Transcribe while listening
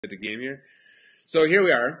the game here. So here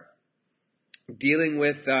we are dealing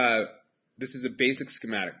with, this is a basic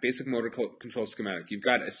schematic, basic motor control schematic. You've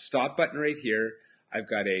got a stop button right here. I've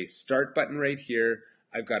got a start button right here.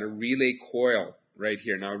 I've got a relay coil right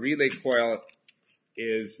here. Now a relay coil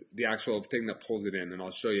is the actual thing that pulls it in, and I'll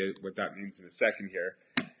show you what that means in a second here.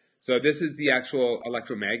 So this is the actual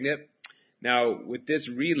electromagnet. Now with this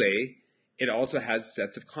relay, it also has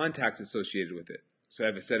sets of contacts associated with it. So I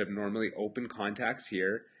have a set of normally open contacts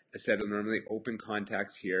here, a set of normally open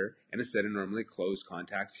contacts here, and a set of normally closed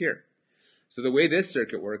contacts here. So the way this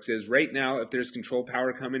circuit works is right now, if there's control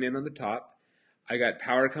power coming in on the top, I got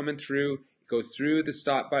power coming through, it goes through the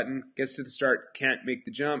stop button, gets to the start, can't make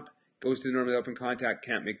the jump, goes to the normally open contact,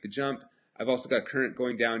 can't make the jump. I've also got current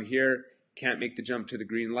going down here, can't make the jump to the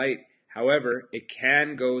green light. However, it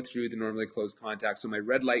can go through the normally closed contact, so my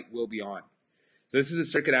red light will be on. So this is a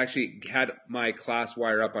circuit I actually had my class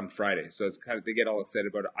wire up on Friday. So it's kind of, they get all excited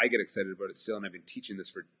about it. I get excited about it still, and I've been teaching this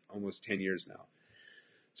for almost 10 years now.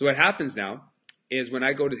 So what happens now is when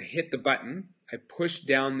I go to hit the button, I push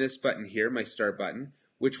down this button here, my start button,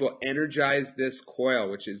 which will energize this coil,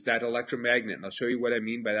 which is that electromagnet. And I'll show you what I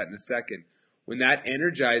mean by that in a second. When that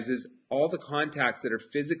energizes, all the contacts that are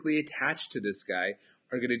physically attached to this guy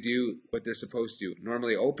are going to do what they're supposed to.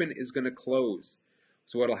 Normally open is going to close.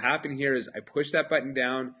 So what will happen here is I push that button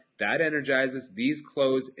down, that energizes, these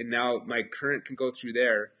close, and now my current can go through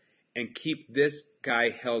there and keep this guy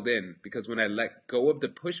held in, because when I let go of the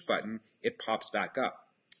push button, it pops back up.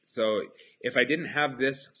 So if I didn't have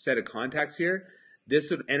this set of contacts here,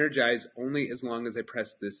 this would energize only as long as I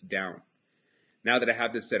press this down. Now that I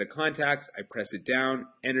have this set of contacts, I press it down,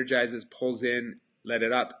 energizes, pulls in, let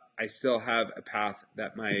it up. I still have a path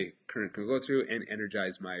that my current can go through and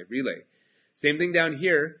energize my relay. Same thing down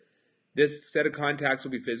here. This set of contacts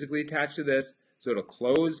will be physically attached to this, so it'll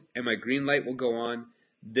close and my green light will go on.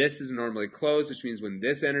 This is normally closed, which means when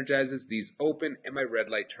this energizes, these open and my red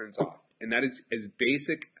light turns off. And that is as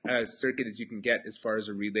basic a circuit as you can get as far as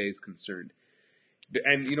a relay is concerned.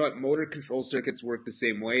 And you know what? Motor control circuits work the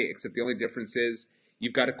same way, except the only difference is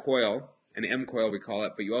you've got a coil, an M coil we call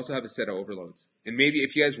it, but you also have a set of overloads. And maybe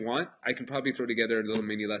if you guys want, I can probably throw together a little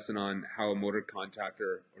mini lesson on how a motor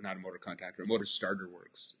contactor, or not a motor contactor, a motor starter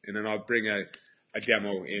works. And then I'll bring a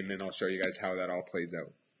demo in and I'll show you guys how that all plays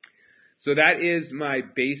out. So that is my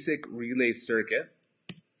basic relay circuit.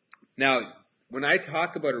 Now, when I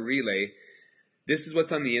talk about a relay, this is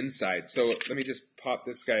what's on the inside. So let me just pop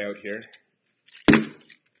this guy out here.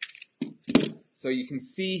 So you can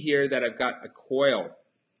see here that I've got a coil.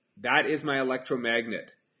 That is my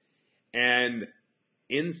electromagnet. And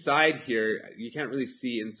inside here, you can't really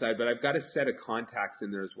see inside, but I've got a set of contacts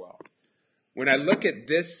in there as well. When I look at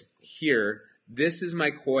this here, this is my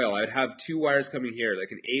coil. I'd have two wires coming here,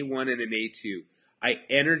 like an A1 and an A2. I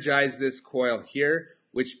energize this coil here,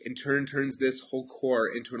 which in turn turns this whole core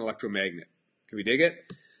into an electromagnet. Can we dig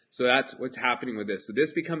it? So that's what's happening with this. So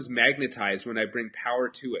this becomes magnetized when I bring power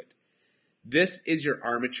to it. This is your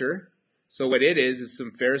armature. So what it is some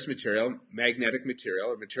ferrous material, magnetic material,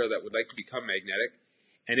 or material that would like to become magnetic,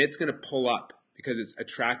 and it's going to pull up because it's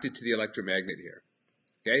attracted to the electromagnet here.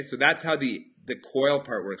 Okay, so that's how the coil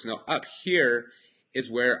part works. Now up here is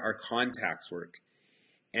where our contacts work.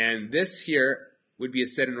 And this here would be a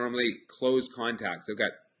set of normally closed contacts. I've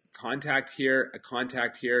got contact here, a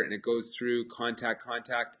contact here, and it goes through contact,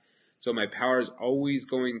 contact. So my power is always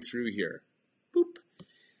going through here. Boop.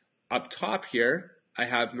 Up top here, I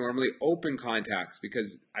have normally open contacts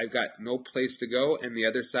because I've got no place to go and the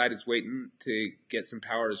other side is waiting to get some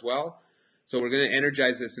power as well. So we're going to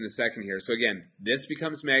energize this in a second here. So again, this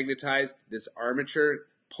becomes magnetized, this armature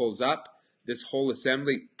pulls up, this whole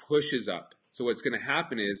assembly pushes up. So what's going to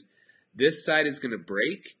happen is this side is going to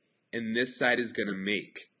break and this side is going to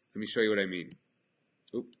make. Let me show you what I mean.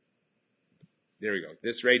 Oop. There we go,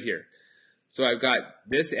 this right here. So I've got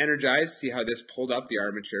this energized, see how this pulled up the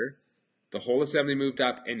armature. The whole assembly moved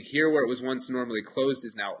up, and here where it was once normally closed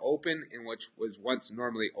is now open, and which was once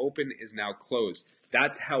normally open is now closed.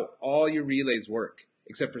 That's how all your relays work,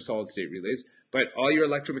 except for solid-state relays. But all your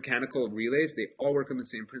electromechanical relays, they all work on the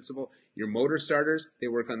same principle. Your motor starters, they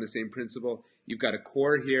work on the same principle. You've got a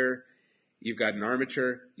core here, you've got an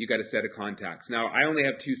armature, you've got a set of contacts. Now, I only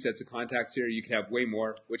have two sets of contacts here. You could have way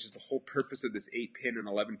more, which is the whole purpose of this 8-pin and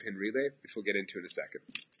 11-pin relay, which we'll get into in a second.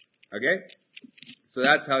 Okay? So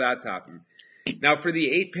that's how that's happened. Now for the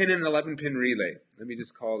 8-pin and 11-pin relay, let me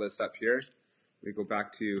just call this up here. Let me go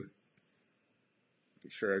back to,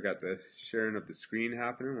 make sure I got the sharing of the screen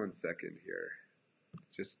happening. 1 second here.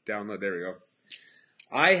 Just download, there we go.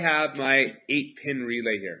 I have my 8-pin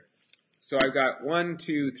relay here. So I've got 1,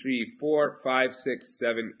 2, 3, 4, 5, 6,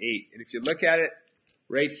 7, 8. And if you look at it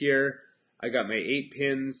right here, I got my 8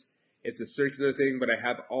 pins. It's a circular thing, but I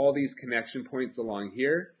have all these connection points along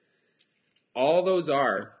here. All those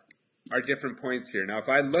are different points here. Now, if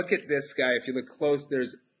I look at this guy, if you look close,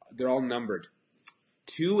 they're all numbered.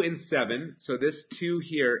 2 and 7, so this 2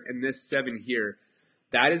 here and this 7 here,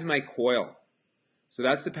 that is my coil. So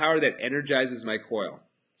that's the power that energizes my coil.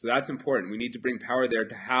 So that's important. We need to bring power there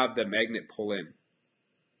to have the magnet pull in.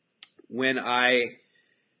 When I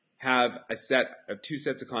have a set of 2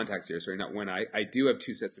 sets of contacts here, sorry, not when I do have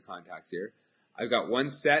 2 sets of contacts here. I've got one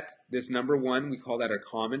set, this number 1, we call that our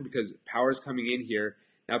common because power is coming in here.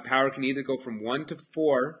 Now power can either go from 1 to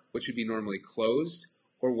 4, which would be normally closed,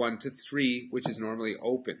 or 1 to 3, which is normally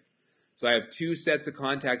open. So I have 2 sets of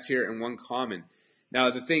contacts here and 1 common. Now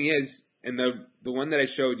the thing is, and the one that I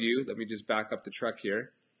showed you, let me just back up the truck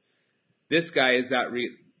here. This guy is that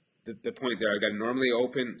the point there. I've got a normally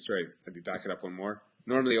open, sorry, let me back it up one more.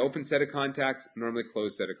 Normally open set of contacts, normally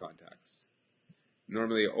closed set of contacts.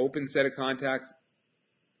 Normally open set of contacts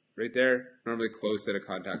right there, normally closed set of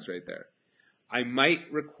contacts right there. I might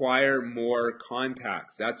require more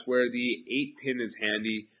contacts. That's where the 8 pin is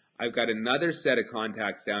handy. I've got another set of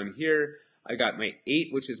contacts down here. I got my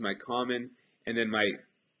 8, which is my common, and then my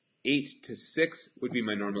 8 to 6 would be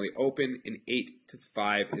my normally open, and 8 to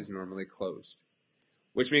 5 is normally closed,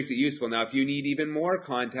 which makes it useful. Now, if you need even more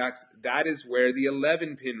contacts, that is where the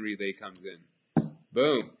 11 pin relay comes in.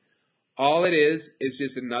 Boom. All it is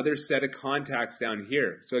just another set of contacts down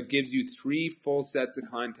here. So it gives you 3 full sets of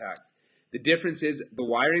contacts. The difference is the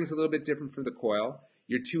wiring is a little bit different for the coil.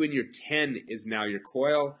 Your 2 and your 10 is now your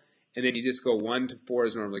coil. And then you just go 1 to 4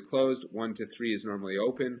 is normally closed, 1 to 3 is normally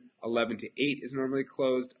open, 11 to 8 is normally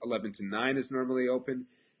closed, 11 to 9 is normally open,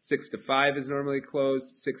 6 to 5 is normally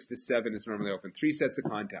closed, 6 to 7 is normally open. 3 sets of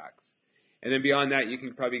contacts. And then beyond that, you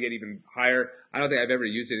can probably get even higher. I don't think I've ever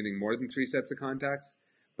used anything more than 3 sets of contacts,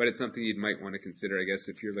 but it's something you might want to consider, I guess,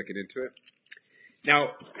 if you're looking into it.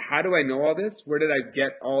 Now, how do I know all this? Where did I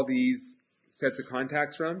get all these sets of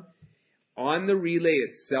contacts from? On the relay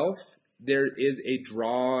itself, there is a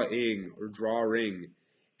drawing or drawing.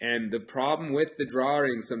 And the problem with the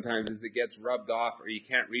drawing sometimes is it gets rubbed off or you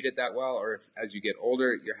can't read it that well, or if, as you get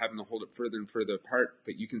older, you're having to hold it further and further apart.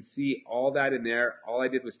 But you can see all that in there. All I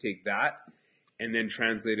did was take that and then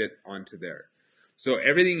translate it onto there. So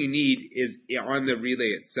everything you need is on the relay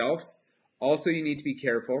itself. Also, you need to be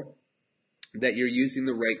careful that you're using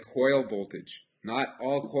the right coil voltage. Not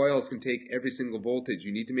all coils can take every single voltage.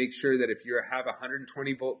 You need to make sure that if you have a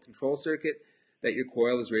 120 volt control circuit, that your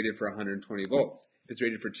coil is rated for 120 volts. If it's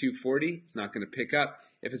rated for 240, it's not going to pick up.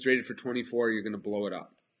 If it's rated for 24, you're going to blow it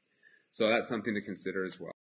up. So that's something to consider as well.